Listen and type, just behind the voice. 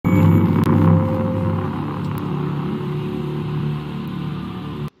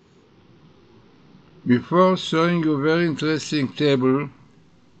Before showing you a very interesting table,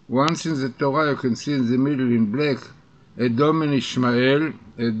 once in the Torah you can see in the middle in black, Edom and Ishmael,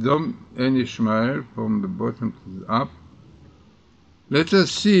 from the bottom to the up. Let us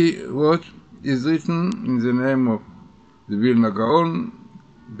see what is written in the name of the Vilna Gaon,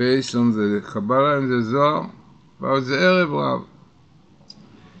 based on the Kabbalah and the Zohar, about the Erev Rav.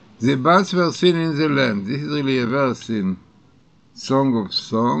 The bats were seen in the land. This is really a verse in Song of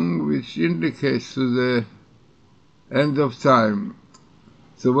Song, which indicates to the end of time.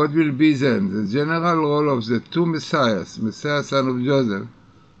 So what will be then? The general role of the two Messiahs, Messiah son of Joseph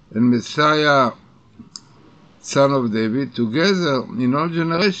and Messiah son of David, together in all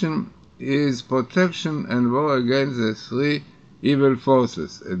generations, is protection and war against the three evil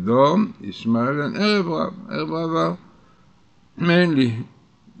forces, Edom, Ishmael, and Erev Rav. Erev Rav are mainly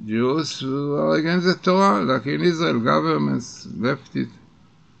Jews who are against the Torah, like in Israel, governments left it.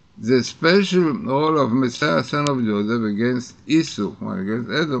 The special role of Messiah, son of Joseph, against Esau, against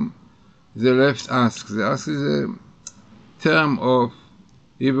Edom, the left ask. The ask is a term of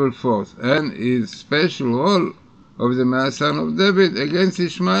evil force, and his special role of the Messiah, son of David, against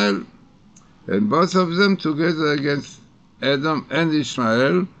Ishmael, and both of them together against Edom and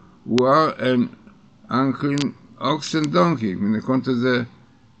Ishmael, who are an unclean ox and donkey, according to the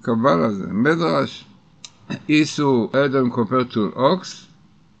Kabbalah, the Midrash. Esau, Edom compared to an ox,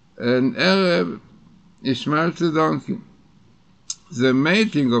 and Erev, Ishmael to donkey. The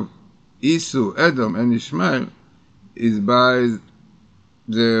mating of Esau, Edom, and Ishmael is by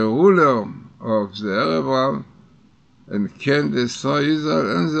the ruler of the Erev Rav, and can destroy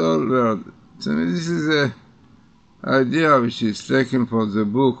Israel and the whole world. So this is an idea which is taken from the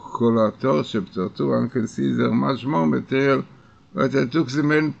book called Torah, chapter 2. One can see there much more material, but I took the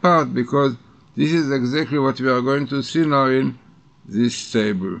main part because this is exactly what we are going to see now in this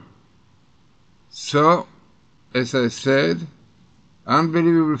table. So, as I said,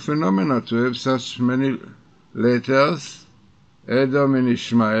 unbelievable phenomena to have such many letters, Edom and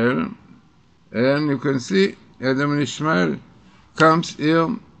Ishmael, and you can see Edom and Ishmael comes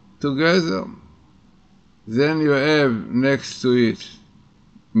here together. Then you have next to it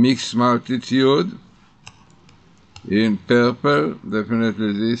mixed multitude in purple,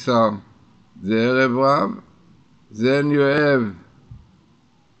 definitely these are the Erev Rav. Then you have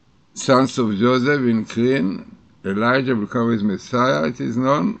sons of Joseph in green, Elijah will come as Messiah, it is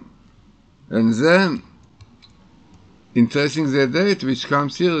known. And then, interesting the date which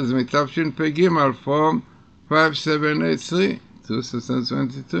comes here is Mitavshin Pei Gimel from 5783,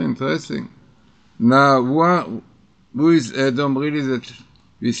 2022, interesting. Now, who is Edom? Really, that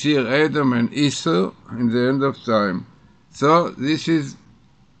we see Edom and Esau in the end of time. So, this is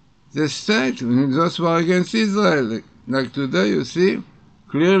the state. Those who are against Israel. Like today, you see,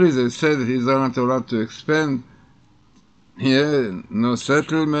 clearly they said that Israel is not allowed to expand here, no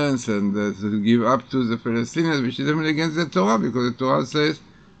settlements, and to give up to the Palestinians, which is definitely against the Torah, because the Torah says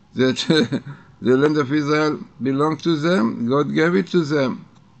that the land of Israel belonged to them, God gave it to them.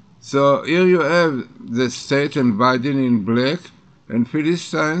 So here you have the state and Biden in black, and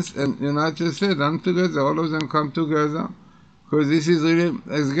Philistines and United States, and together, all of them come together, because this is really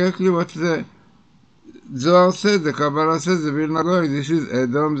exactly what the Zohar said, the Kabbalah says, the Vilna Gaon. This is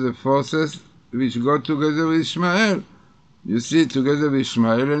Edom, the forces which go together with Ishmael. You see, together with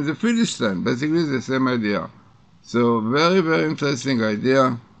Ishmael and the Philistines, basically the same idea. So very, very interesting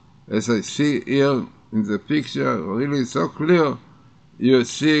idea, as I see here in the picture, really so clear. You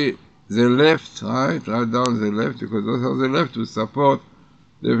see the left, right down the left, because those are the left who support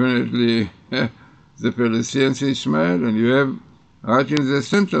definitely the Palestinians, Ishmael, and you have right in the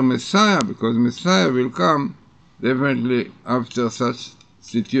center Messiah, because Messiah will come definitely after such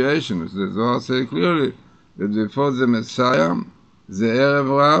situations. The Zohar says clearly that before the Messiah, the Erev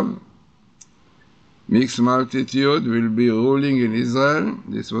Rav, mixed multitude, will be ruling in Israel.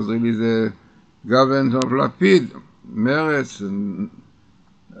 This was really the government of Lapid, Meretz, and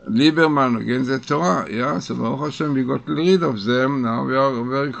Lieberman against the Torah. Yeah, so Baruch Hashem, we got rid of them. Now we are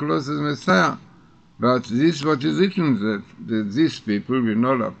very close to the Messiah. But this is what is written, that these people, we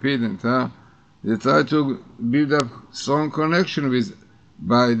know Lapid and Torah, they try to build up strong connection with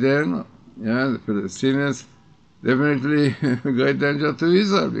Biden. Yeah, the Palestinians, definitely a great danger to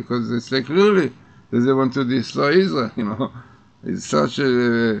Israel, because they say clearly that they want to destroy Israel. It's such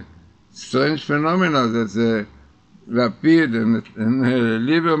a strange phenomenon that the Lapid and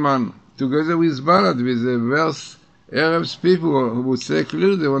Lieberman, together with Balad, with the worst Arabs people who would say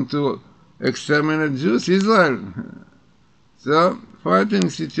clearly they want to exterminate Jews, Israel. So,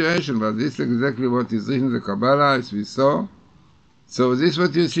 frightening situation, but this is exactly what is written in the Kabbalah, as we saw. So this is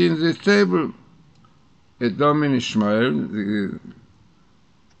what you see in the table. Edom and Ishmael, the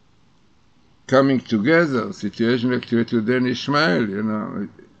coming together, situation like today in Ishmael,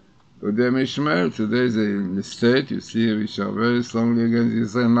 today in Ishmael, today is a state, you see, which are very strongly against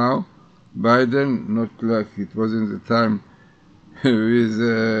Israel now. Biden, not like it was in the time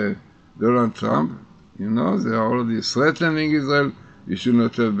with Donald Trump, they are already threatening Israel. You should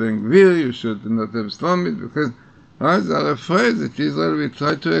not have Ben Gvir, you should not have Stromit, because they are afraid that Israel will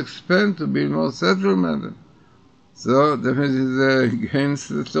try to expand, to build more settlement. So definitely it's against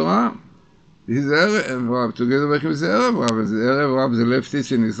the Torah. This is Erev Rab, together working with the Erev Rab. And the Erev Rab, the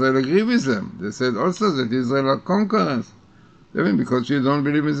leftists in Israel agree with them. They said also that Israel are conquerors. Even because you don't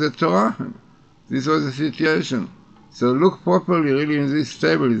believe in the Torah. This was the situation. So look properly really in this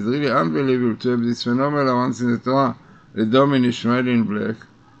table. It's really unbelievable to have this phenomenon once in the Torah, Edom and Ishmael in black.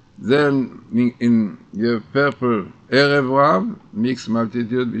 Then in your purple, Erev Rab, mixed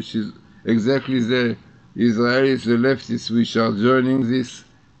multitude, which is exactly the Israelis, the leftists, which are joining this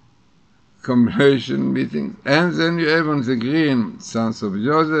combination meeting. And then you have on the green, sons of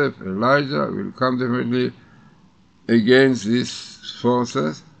Joseph, Elijah, will come definitely against these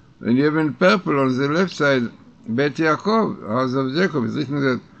forces. And you have in purple on the left side, Bet Yaakov, house of Jacob. It's written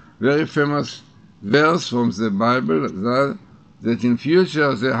that very famous verse from the Bible that in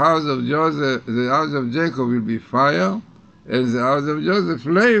future the house of Joseph, the house of Jacob will be fire, and the house of Joseph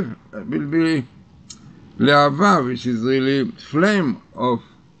will be Le'ava, which is really flame of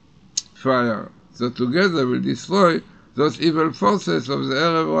fire. So together will destroy those evil forces of the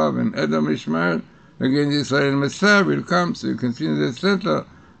Erev Rab and Edom Ishmael against Israel. And Messiah will come, so you can see in the center,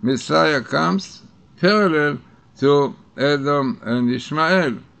 Messiah comes parallel to Edom and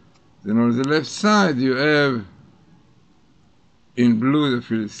Ishmael. Then on the left side you have in blue the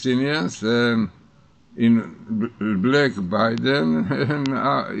Philistines, and in black Biden, and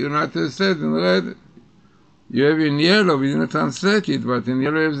United States in red. You have in yellow, we didn't translate it, but in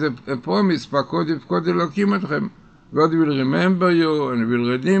yellow you have a promise, God will remember you and will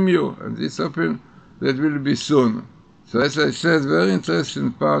redeem you, and this open, that will be soon. So as I said, very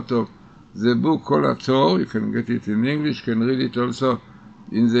interesting part of the book Kol HaTor. You can get it in English, can read it also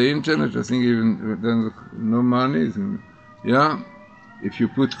in the internet. I think even there's no money. If you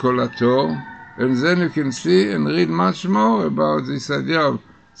put Kol HaTor, and then you can see and read much more about this idea of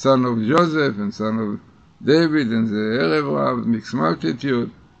son of Joseph and son of David and the Erev Rab, mixed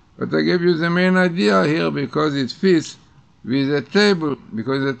multitude. But I gave you the main idea here because it fits with the table.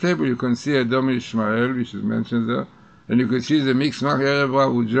 Because the table you can see Edom and Ishmael, which is mentioned there, and you can see the mixed Erev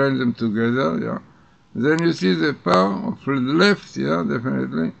Rab who join them together. Then you see the power of the left,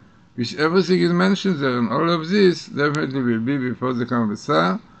 definitely, which everything is mentioned there, and all of this definitely will be before the coming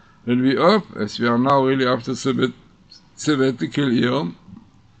Messiah. And we hope, as we are now really after sabbatical year,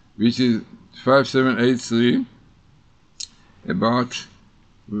 which is 5783, about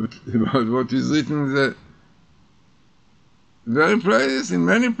what is written in the very places, in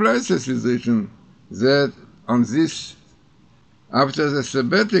many places is written that on this, after the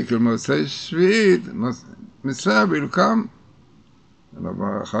sabbatical, Mosai Shvi'it, Messiah will come. And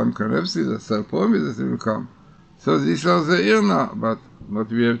Abraham Kanevsi, the third promise that he will come. So these are the year now, but what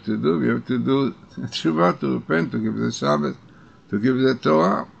we have to do tshuva, to repent, to give the Shabbat, to give the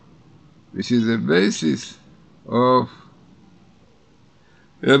Torah, which is the basis of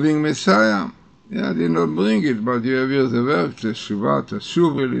having Messiah. I did not bring it, but you have here the work, tshuva,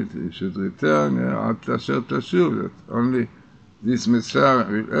 tashuv, you should return, at asher tashuv, that only this Messiah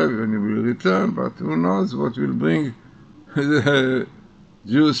will have and he will return, but who knows what will bring the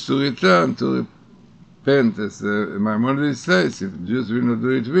Jews to return, to repent, as Maimonides says, if Jews will not do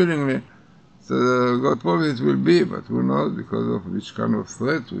it willingly, so God promised it will be, but who knows because of which kind of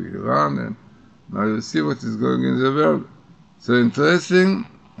threat to Iran, and now you see what is going in the world. So interesting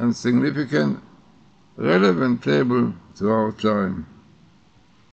and significant, relevant table to our time.